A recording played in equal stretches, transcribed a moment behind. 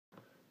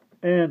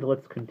And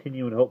let's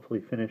continue and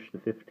hopefully finish the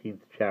 15th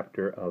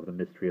chapter of The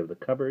Mystery of the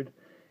Cupboard.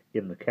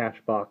 In the cash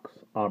box,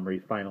 Omri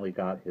finally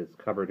got his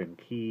cupboard and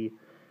key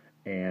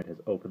and has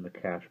opened the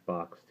cash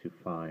box to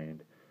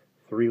find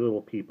three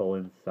little people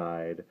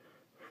inside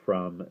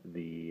from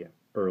the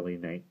early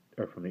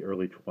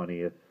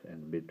 20th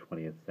and mid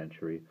 20th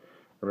century.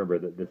 Remember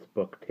that this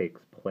book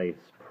takes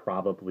place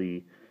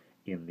probably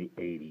in the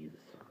 80s,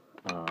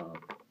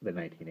 the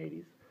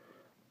 1980s.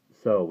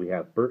 So we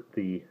have Bert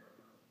the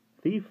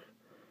thief,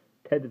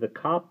 Ted the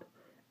cop,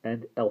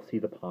 and Elsie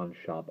the pawn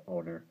shop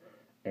owner.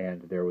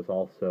 And there was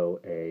also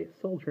a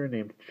soldier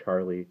named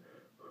Charlie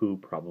who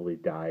probably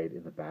died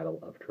in the Battle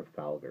of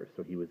Trafalgar.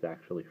 So he was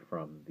actually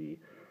from the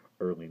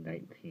early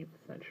 19th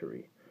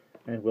century.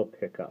 And we'll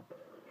pick up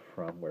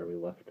from where we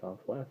left off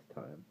last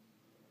time.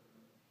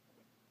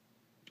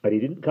 "But he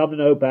didn't come to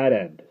no bad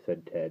end,"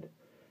 said Ted.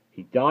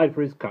 "He died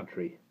for his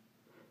country.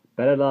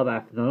 Better love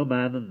hath no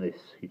man than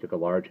this." He took a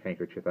large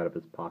handkerchief out of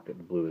his pocket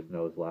and blew his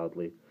nose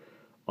loudly.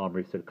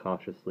 Omri said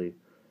cautiously,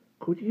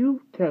 "Could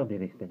you tell me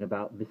anything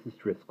about Mrs.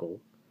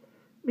 Driscoll?"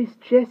 "Miss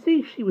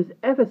Jessie, she was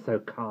ever so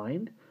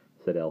kind,"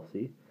 said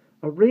Elsie.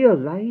 "A real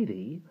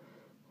lady.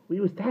 We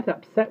was that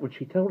upset when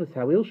she told us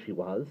how ill she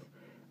was.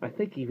 I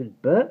think even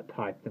Bert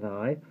piped and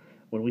I,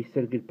 when we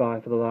said goodbye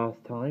for the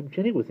last time.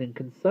 Jenny was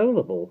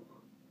inconsolable."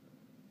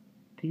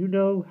 "Do you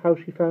know how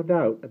she found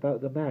out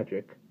about the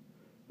magic?"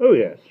 "Oh,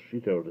 yes,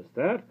 she told us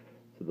that,"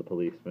 said the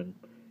policeman.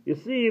 "You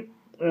see,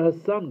 her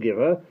son gave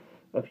her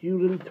a few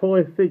little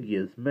toy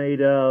figures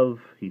made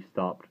of—" He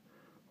stopped.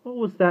 "What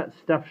was that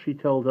stuff she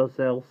told us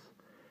else?"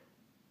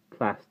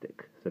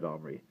 "Plastic," said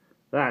Omri.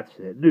 "That's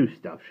it, new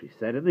stuff," she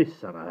said, and this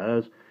son of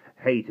hers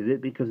hated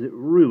it because it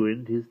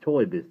ruined his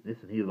toy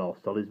business and he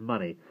lost all his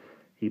money.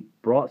 He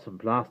brought some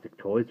plastic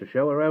toys to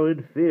show her how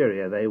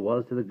inferior they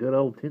was to the good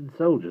old tin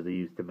soldiers he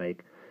used to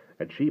make,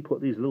 and she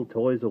put these little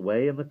toys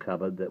away in the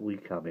cupboard that we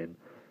come in.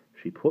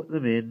 She put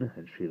them in,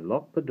 and she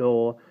locked the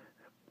door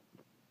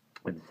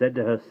and said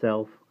to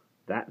herself,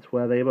 'That's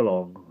where they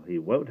belong. He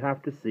won't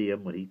have to see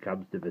 'em when he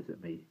comes to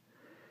visit me.'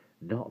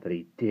 Not that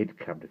he did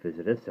come to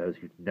visit us,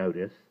 as you'd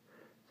notice,"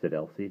 said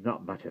Elsie.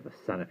 "Not much of a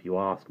son, if you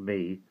ask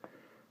me."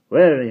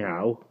 "Well,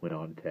 anyhow," went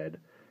on Ted,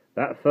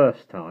 "that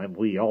first time,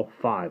 we all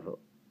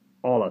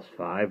us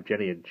five,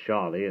 Jenny and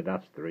Charlie and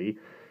us three,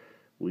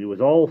 we was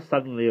all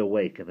suddenly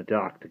awake in the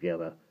dark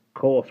together.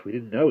 Course, we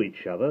didn't know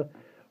each other.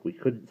 We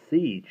couldn't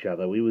see each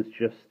other. We was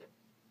just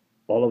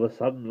all of a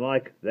sudden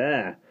like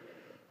there.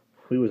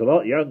 We was a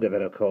lot younger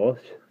then, of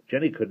course.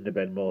 Jenny couldn't have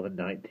been more than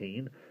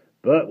 19.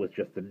 Bert was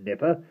just a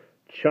nipper.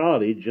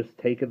 Charlie'd just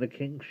taken the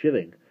King's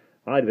shilling.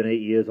 I'd been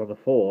 8 years on the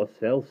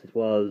force, else it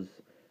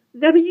was—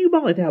 "Never you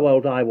mind how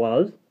old I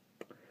was."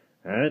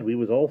 And we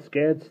was all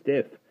scared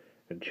stiff,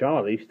 and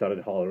Charlie started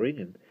hollering,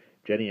 and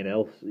Jenny and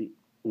Elsie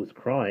was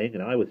crying,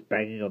 and I was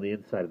banging on the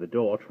inside of the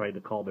door, trying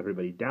to calm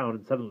everybody down,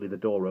 and suddenly the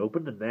door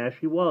opened, and there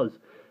she was,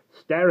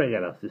 staring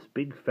at us, this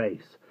big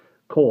face.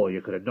 Cor,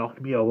 you could have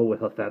knocked me over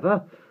with a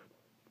feather.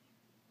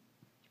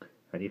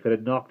 "And you could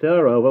have knocked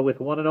her over with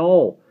one and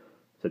all,"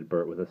 said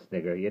Bert with a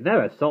snigger. "You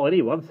never saw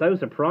anyone so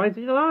surprised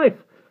in your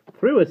life.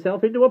 Threw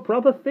herself into a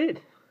proper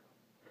fit."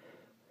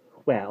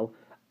 "Well,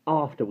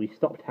 after we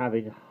stopped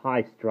having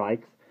high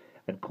strikes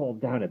and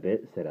calmed down a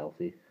bit," said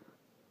Elsie,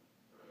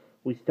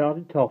 "we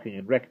started talking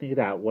and reckoning it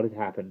out what had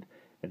happened,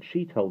 and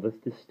she told us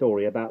this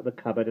story about the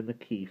cupboard and the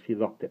key she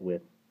locked it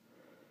with."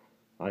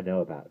 "I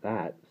know about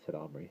that," said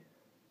Omri.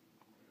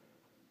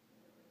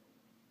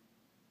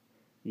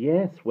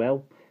 "Yes,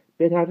 well,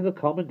 bit out of the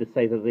common to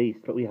say the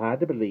least, but we had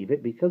to believe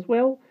it because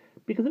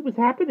it was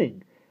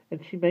happening,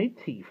 and she made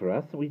tea for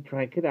us, and we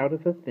drank it out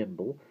of her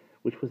thimble,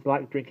 which was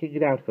like drinking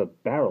it out of a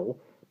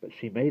barrel, but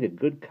she made a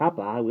good cup,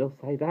 I will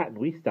say that, and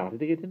we started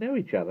to get to know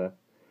each other.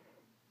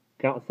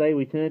 Can't say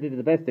we turned into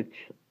the best of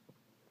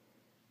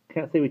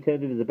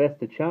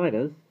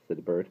Chinas,"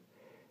 said Bert.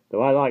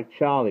 "Though I liked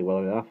Charlie well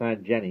enough,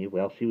 and Jenny,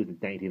 well, she was a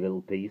dainty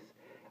little piece.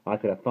 I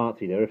could have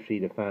fancied her if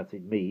she'd have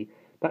fancied me,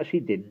 but she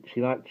didn't.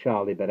 She liked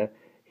Charlie better,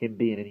 him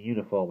being in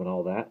uniform and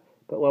all that.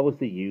 But what was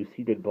the use?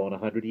 He'd been born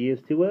 100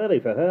 years too early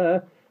for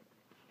her."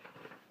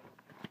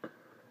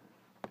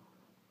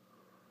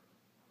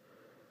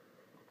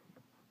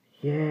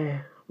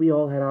 "Yeah, we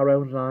all had our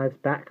own lives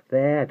back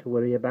there to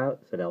worry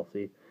about," said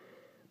Elsie.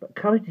 "But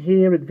coming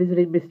here and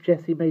visiting Miss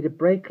Jessie made a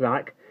break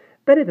like,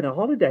 better than a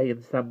holiday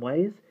in some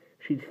ways.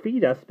 She'd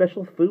feed us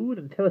special food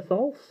and tell us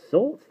all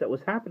sorts that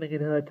was happening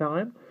in her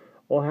time,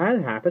 or had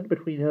happened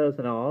between hers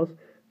and ours,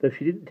 though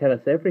she didn't tell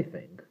us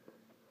everything."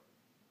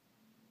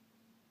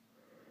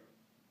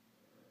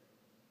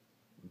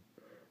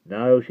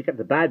 "No, she kept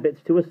the bad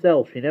bits to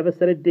herself. She never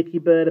said a dicky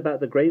bird about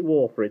the Great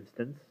War, for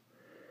instance.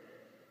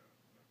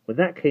 When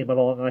that came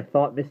along, I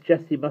thought Miss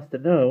Jessie must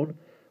have known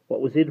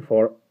what we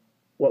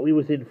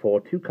was in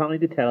for, too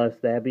kind to tell us,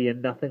 there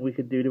being nothing we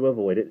could do to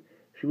avoid it.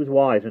 She was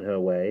wise in her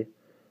way."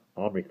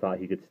 Omri thought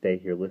he could stay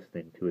here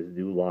listening to his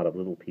new lot of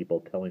little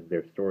people telling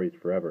their stories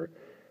forever,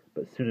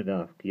 but soon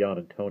enough Dion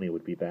and Tony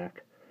would be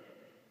back,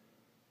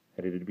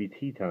 and it would be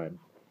tea time.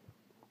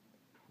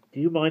 Do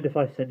you mind if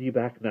I send you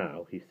back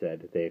now? He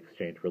said. They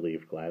exchanged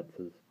relieved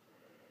glances.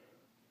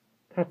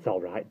 That's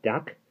all right,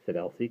 Duck, said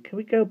Elsie. Can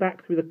we go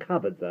back through the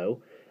cupboard,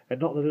 though,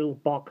 and not the little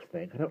box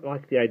thing? I don't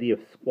like the idea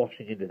of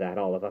squashing into that,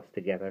 all of us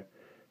together,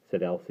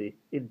 said Elsie.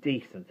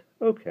 Indecent.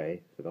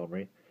 Okay, said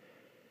Omri.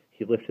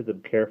 He lifted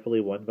them carefully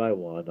one by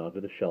one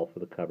onto the shelf of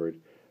the cupboard.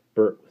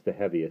 Bert was the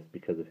heaviest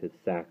because of his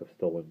sack of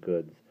stolen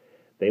goods.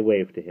 They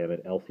waved to him,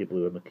 and Elsie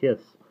blew him a kiss.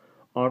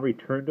 Omri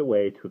turned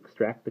away to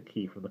extract the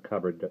key from the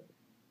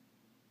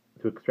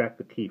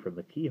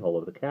keyhole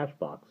of the cash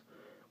box.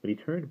 When he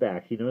turned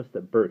back, he noticed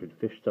that Bert had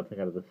fished something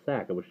out of the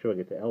sack and was showing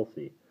it to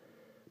Elsie.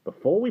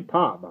 Before we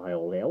part, my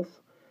old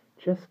Else,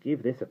 just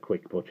give this a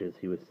quick butcher's,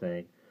 he was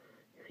saying.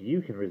 If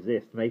you can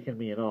resist making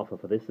me an offer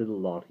for this little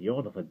lot,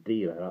 you're not the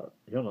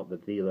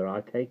dealer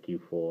I take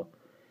you for.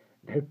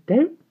 No,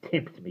 don't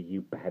tempt me,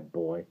 you bad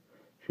boy,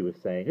 she was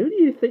saying. Who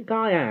do you think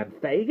I am,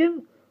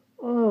 Fagin?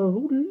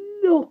 Oh,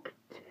 look,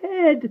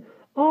 Ted,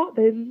 aren't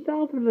they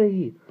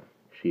lovely?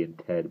 She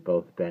and Ted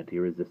both bent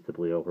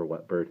irresistibly over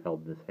what Bert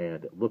held in his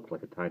hand. It looked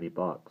like a tiny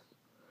box.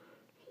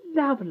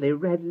 Lovely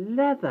red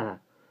leather,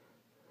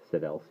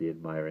 said Elsie,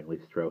 admiringly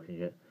stroking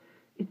it.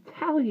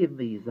 Italian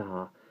these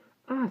are.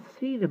 I've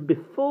seen 'em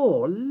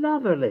before.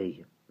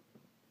 Lovely.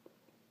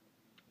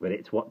 But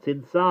it's what's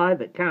inside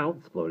that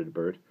counts, exploded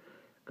Bert.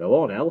 Go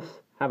on,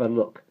 Else. Have a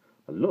look.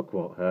 A look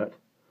won't hurt.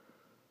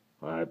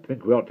 I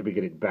think we ought to be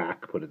getting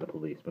back, put in the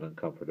policeman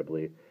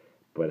uncomfortably.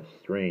 But a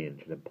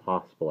strange and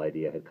impossible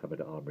idea had come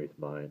into Omri's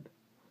mind.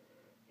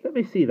 Let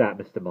me see that,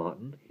 Mr.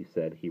 Martin, he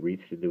said. He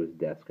reached into his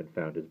desk and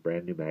found his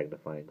brand-new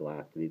magnifying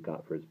glass that he'd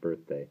got for his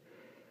birthday,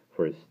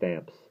 for his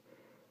stamps.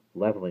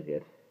 Leveling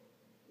it,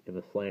 in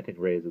the slanting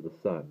rays of the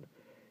sun,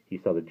 he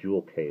saw the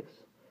jewel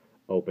case,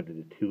 opened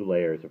into 2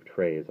 layers of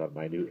trays on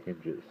minute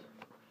hinges.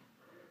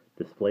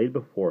 Displayed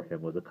before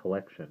him was a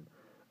collection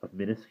of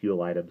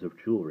minuscule items of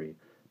jewelry.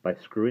 By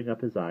screwing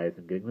up his eyes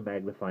and getting the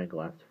magnifying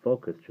glass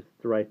focused just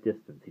at the right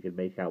distance, he could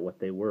make out what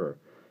they were.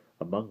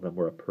 Among them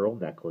were a pearl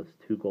necklace,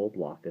 2 gold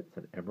lockets,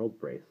 an emerald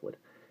bracelet,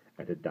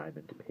 and a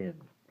diamond pin.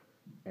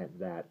 And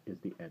that is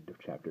the end of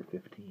chapter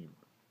 15.